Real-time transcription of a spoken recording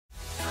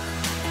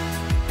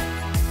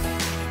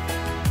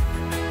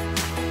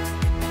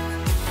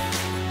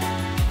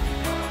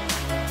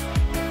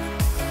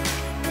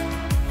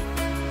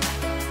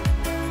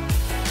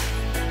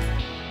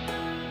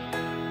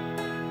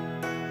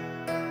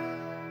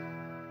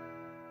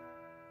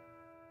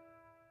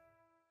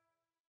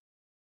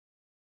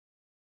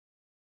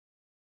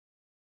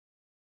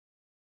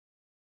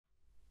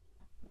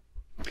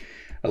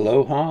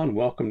Aloha and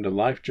welcome to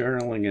Life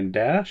Journaling and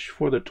Dash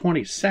for the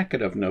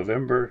 22nd of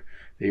November.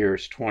 The year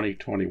is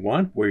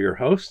 2021. We're your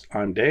hosts.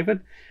 I'm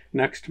David.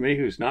 Next to me,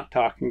 who's not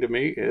talking to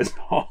me, is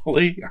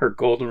Holly, our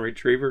golden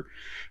retriever.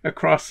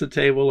 Across the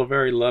table, a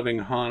very loving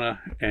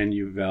Hannah and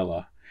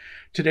Uvella.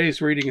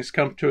 Today's reading has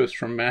come to us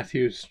from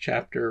Matthew's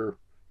chapter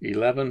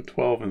 11,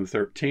 12, and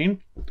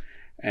 13.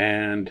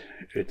 And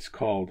it's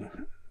called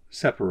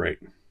Separate.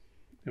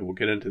 And we'll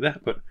get into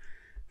that. But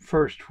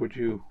first, would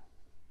you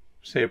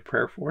say a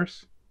prayer for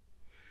us?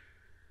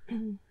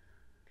 You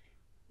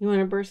want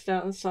to burst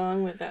out in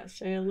song with that?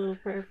 Say a little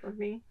prayer for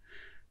me.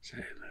 Say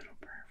a little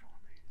prayer for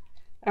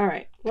me. All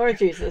right. Lord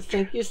Jesus,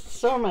 thank you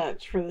so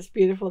much for this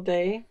beautiful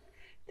day.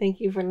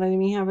 Thank you for letting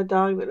me have a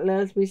dog that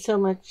loves me so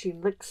much she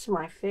licks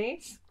my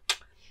face.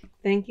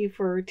 Thank you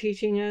for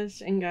teaching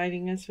us and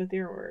guiding us with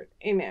your word.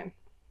 Amen.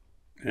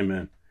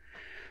 Amen.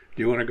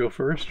 Do you want to go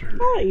first? Or?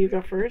 I'll let you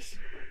go first.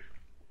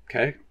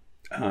 Okay.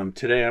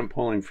 Today I'm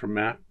pulling from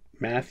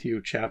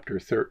Matthew chapter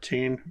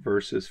 13,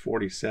 verses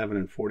 47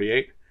 and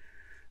 48.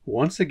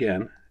 Once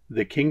again,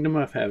 the kingdom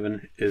of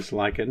heaven is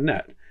like a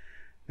net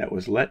that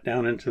was let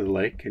down into the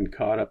lake and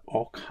caught up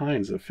all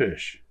kinds of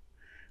fish.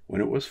 When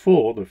it was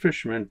full, the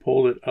fishermen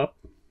pulled it up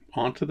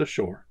onto the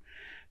shore.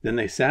 Then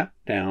they sat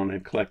down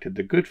and collected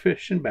the good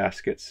fish in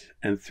baskets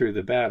and threw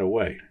the bad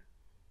away.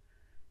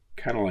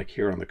 Kind of like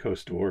here on the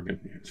coast of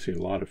Oregon, you see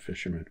a lot of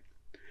fishermen.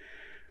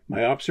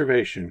 My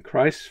observation,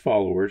 Christ's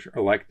followers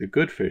are like the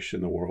good fish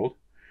in the world,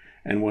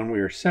 and when we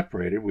are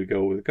separated, we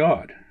go with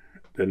God.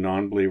 The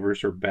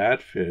non-believers or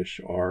bad fish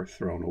are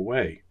thrown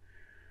away.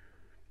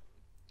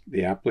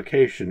 The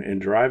application: in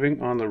driving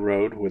on the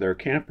road with our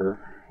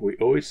camper, we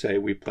always say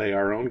we play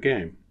our own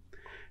game.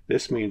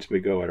 This means we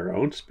go at our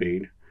own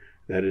speed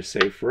that is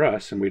safe for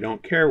us, and we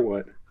don't care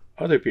what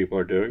other people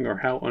are doing or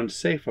how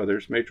unsafe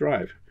others may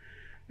drive.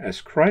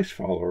 As Christ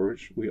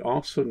followers, we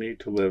also need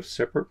to live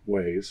separate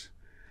ways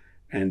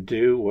and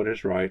do what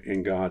is right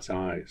in God's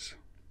eyes.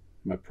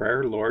 My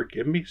prayer, Lord,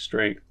 give me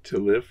strength to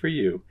live for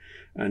you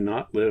and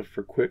not live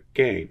for quick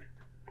gain.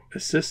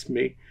 Assist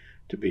me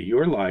to be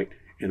your light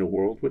in a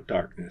world with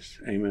darkness.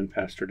 Amen,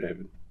 Pastor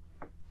David.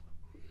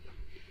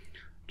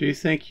 Do you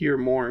think you're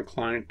more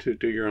inclined to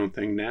do your own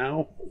thing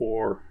now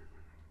or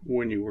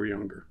when you were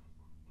younger?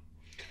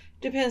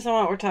 Depends on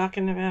what we're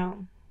talking about.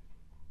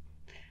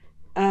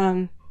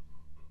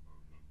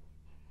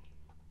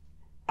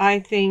 I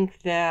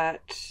think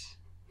that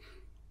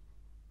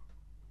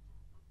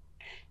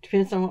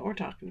depends on what we're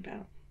talking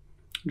about.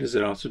 Does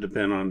it also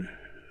depend on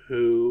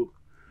who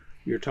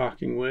you're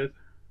talking with?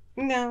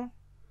 No.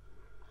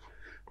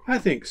 I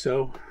think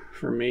so.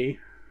 For me,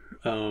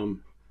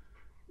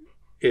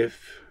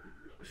 if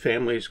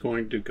family's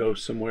going to go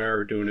somewhere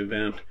or do an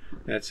event,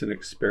 that's an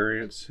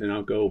experience, and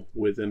I'll go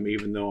with them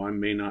even though I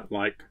may not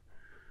like.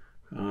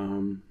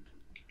 Can't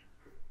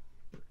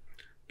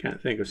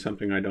think of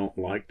something I don't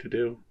like to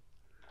do.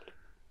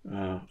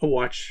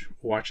 Watch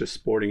a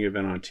sporting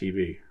event on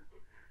TV.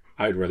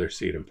 I'd rather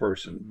see it in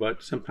person,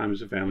 but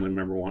sometimes a family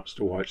member wants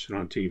to watch it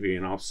on TV,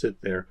 and I'll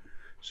sit there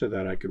so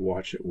that I could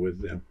watch it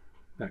with them,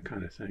 that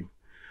kind of thing.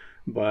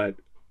 But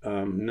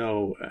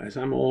no, as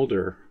I'm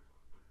older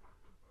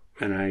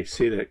and I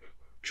see that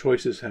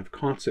choices have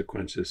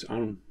consequences,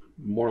 I'm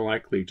more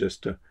likely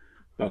just to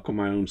buckle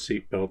my own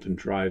seatbelt and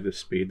drive the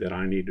speed that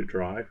I need to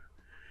drive.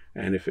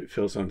 And if it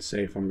feels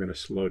unsafe, I'm going to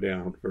slow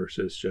down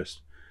versus just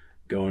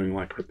going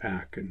like the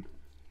pack and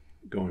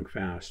going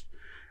fast.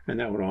 And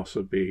that would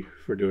also be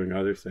for doing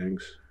other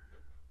things.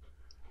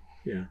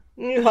 Yeah.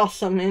 You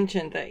also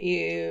mentioned that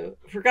you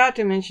forgot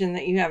to mention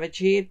that you have a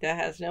Jeep that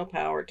has no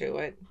power to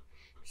it.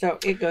 So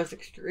it goes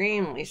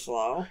extremely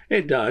slow.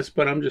 It does,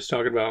 but I'm just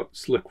talking about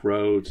slick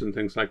roads and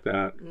things like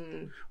that.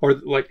 Or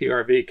like the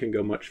RV can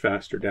go much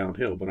faster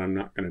downhill, but I'm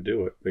not going to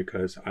do it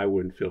because I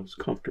wouldn't feel as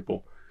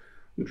comfortable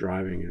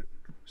driving it.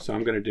 So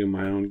I'm going to do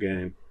my own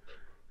game.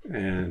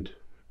 And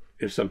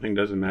if something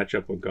doesn't match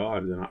up with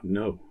God, then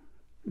no.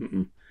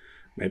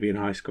 Maybe in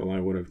high school I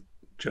would have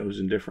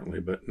chosen differently,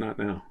 but not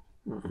now.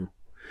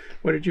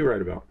 What did you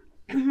write about?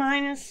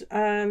 Mine is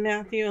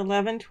Matthew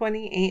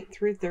 11:28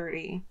 through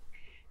 30.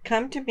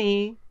 Come to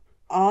me,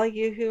 all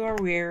you who are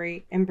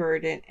weary and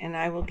burdened, and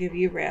I will give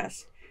you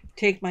rest.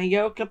 Take my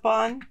yoke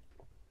upon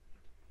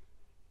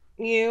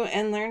you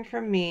and learn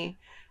from me,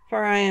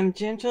 for I am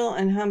gentle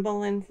and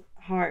humble in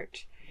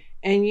heart,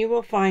 and you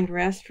will find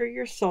rest for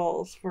your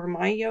souls, for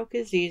my yoke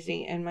is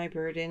easy and my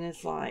burden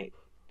is light.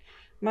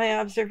 My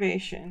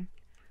observation: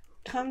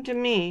 come to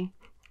me.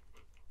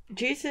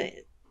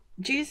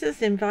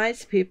 Jesus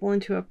invites people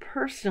into a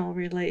personal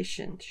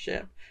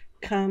relationship.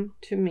 Come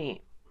to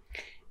me.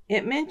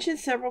 It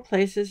mentions several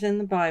places in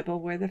the Bible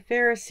where the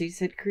Pharisees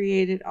had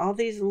created all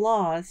these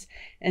laws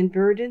and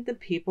burdened the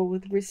people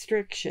with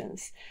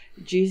restrictions.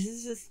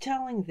 Jesus is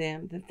telling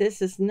them that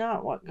this is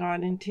not what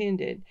God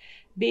intended.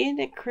 Being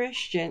a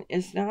Christian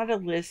is not a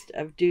list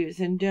of do's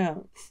and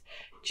don'ts.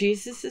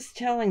 Jesus is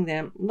telling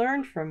them,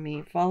 learn from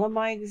me, follow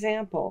my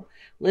example,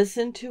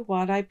 listen to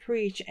what I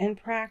preach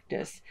and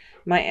practice.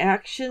 My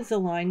actions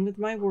align with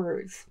my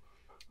words.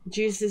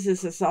 Jesus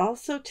is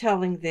also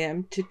telling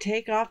them to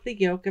take off the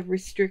yoke of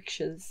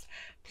restrictions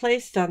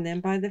placed on them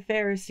by the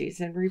Pharisees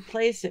and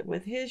replace it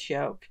with his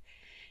yoke.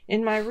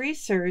 In my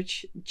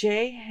research,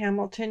 J.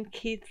 Hamilton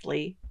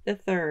Keithley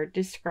III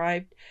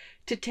described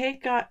to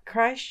take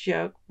Christ's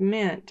yoke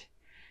means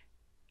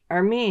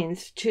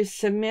to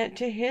submit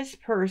to his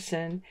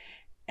person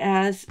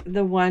as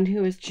the one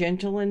who is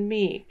gentle and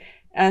meek,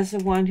 as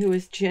the one who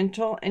is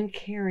gentle and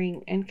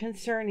caring and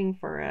concerning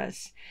for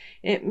us.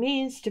 It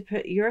means to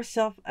put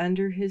yourself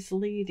under his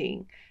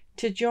leading,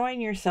 to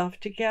join yourself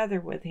together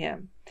with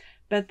him.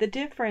 But the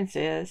difference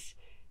is,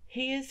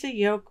 he is a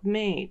yoke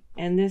mate,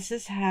 and this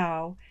is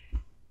how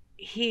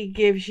he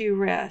gives you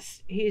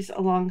rest. He's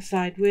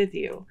alongside with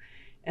you.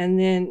 And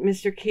then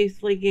Mr.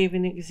 Keithley gave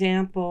an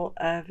example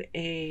of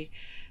a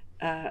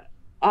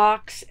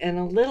ox and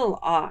a little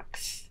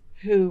ox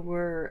who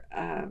were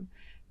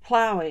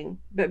plowing,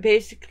 but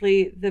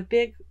basically the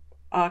big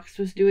ox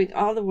was doing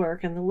all the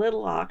work and the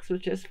little ox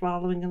was just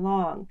following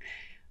along.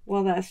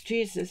 Well, that's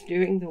Jesus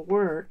doing the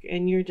work,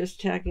 and you're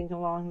just tagging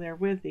along there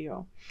with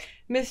you.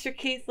 Mr.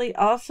 Keithley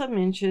also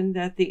mentioned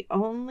that the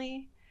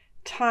only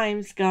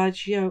times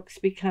God's yokes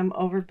become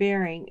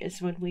overbearing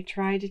is when we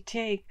try to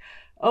take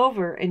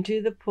over and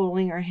do the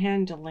pulling or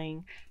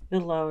handling the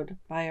load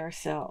by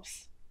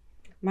ourselves.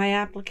 My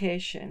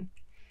application.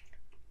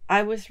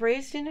 I was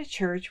raised in a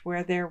church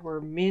where there were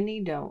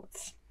many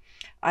don'ts.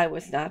 I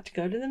was not to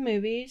go to the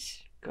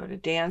movies, go to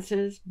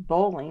dances,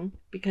 bowling,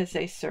 because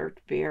they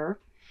served beer.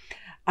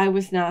 I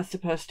was not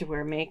supposed to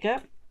wear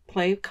makeup,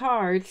 play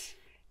cards,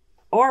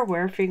 or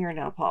wear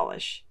fingernail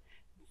polish.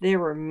 There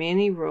were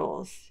many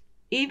rules.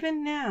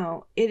 Even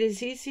now, it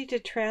is easy to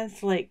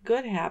translate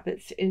good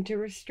habits into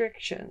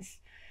restrictions,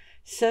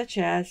 such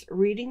as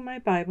reading my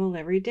Bible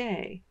every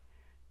day.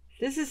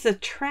 This is a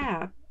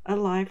trap, a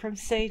lie from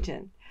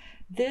Satan.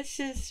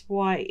 This is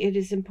why it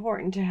is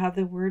important to have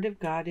the Word of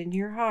God in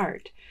your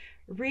heart.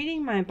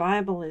 Reading my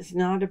Bible is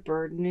not a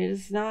burden. It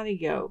is not a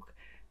yoke.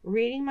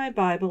 Reading my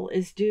Bible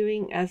is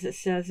doing as it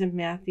says in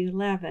Matthew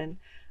 11,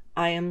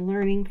 I am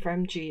learning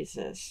from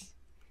Jesus.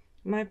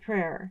 My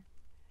prayer.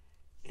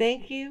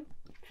 Thank you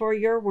for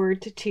your word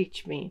to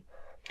teach me.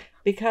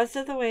 Because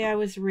of the way I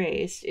was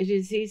raised, it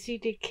is easy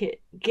to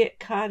get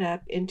caught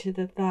up into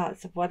the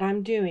thoughts of what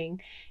I'm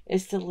doing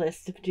is the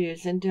list of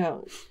do's and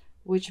don'ts,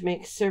 which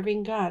makes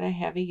serving God a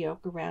heavy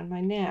yoke around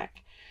my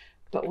neck.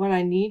 But what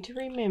I need to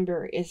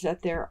remember is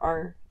that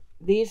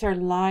these are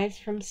lies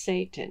from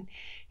Satan.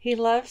 He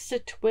loves to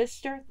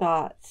twist our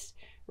thoughts.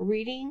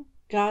 Reading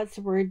God's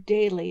Word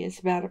daily is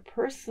about a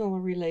personal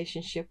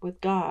relationship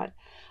with God.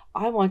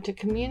 I want to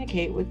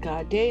communicate with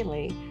God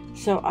daily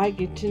so I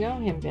get to know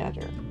Him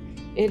better.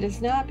 It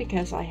is not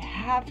because I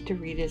have to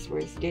read His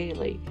words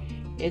daily.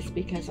 It's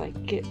because I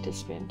get to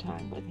spend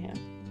time with Him.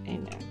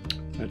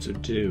 Amen. That's a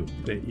do,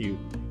 that you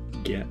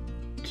get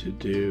to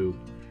do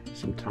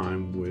some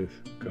time with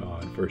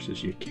God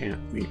versus you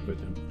can't meet with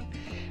Him.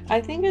 I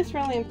think it's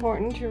really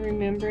important to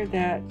remember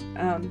that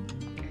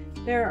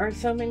there are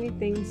so many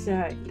things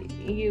that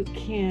you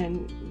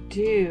can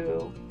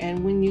do,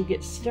 and when you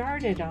get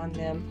started on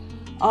them,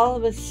 all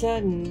of a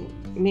sudden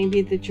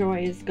maybe the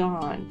joy is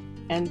gone,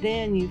 and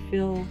then you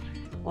feel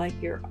like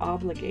you're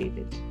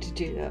obligated to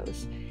do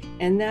those.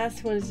 And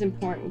that's when it's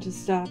important to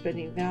stop and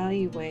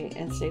evaluate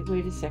and say,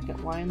 wait a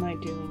second, why am I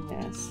doing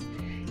this?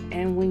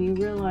 And when you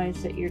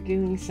realize that you're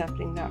doing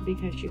something not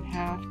because you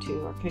have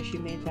to or because you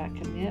made that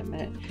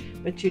commitment,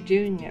 but you're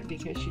doing it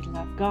because you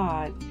love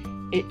God,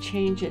 it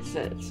changes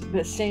it.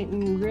 But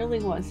Satan really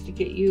wants to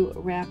get you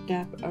wrapped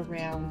up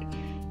around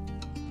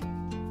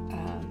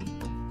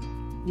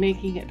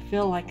making it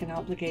feel like an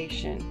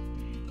obligation.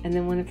 And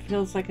then when it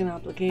feels like an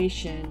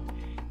obligation,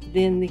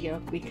 then the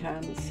yoke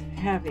becomes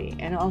heavy.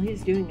 And all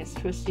he's doing is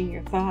twisting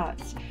your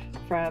thoughts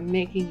from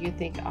making you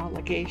think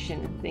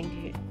obligation and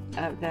thinking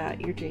that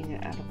you're doing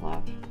it out of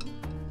love.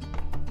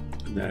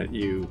 That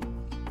you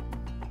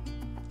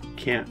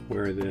can't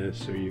wear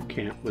this or you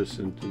can't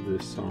listen to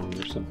this song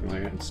or something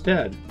like that.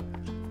 Instead,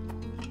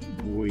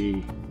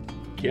 we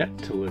get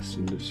to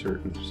listen to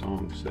certain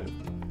songs that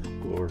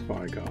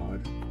glorify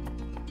God,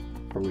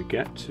 or we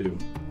get to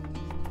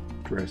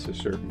dress a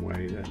certain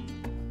way that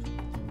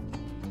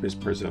is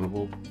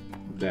presentable,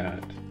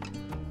 that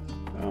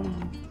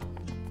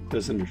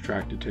doesn't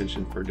attract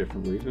attention for a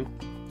different reason.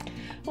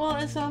 Well,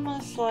 it's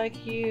almost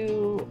like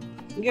you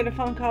get a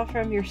phone call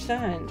from your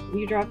son.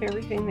 You drop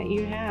everything that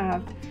you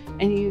have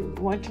and you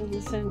want to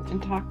listen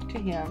and talk to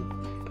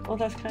him. Well,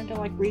 that's kind of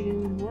like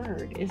reading the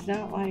Word. It's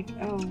not like,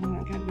 oh,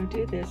 I gotta go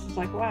do this. It's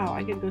like, wow,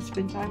 I gotta go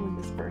spend time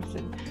with this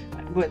person,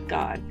 with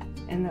God.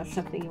 And that's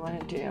something you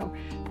want to do.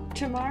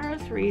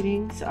 Tomorrow's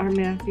readings are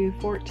Matthew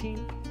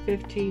 14,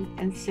 15,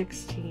 and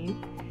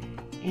 16.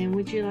 And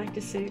would you like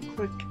to say a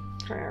quick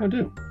prayer? I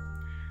do.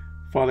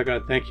 Father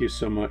God, thank you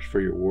so much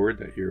for your word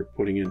that you're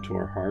putting into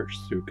our hearts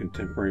through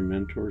contemporary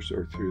mentors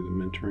or through the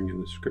mentoring in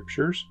the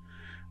scriptures.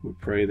 We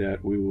pray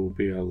that we will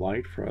be a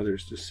light for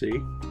others to see,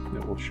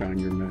 that will shine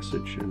your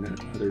message, and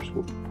that others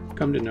will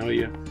come to know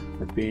you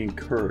or be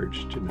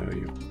encouraged to know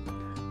you.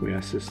 We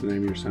ask this in the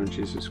name of your Son,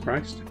 Jesus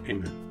Christ.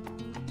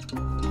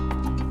 Amen.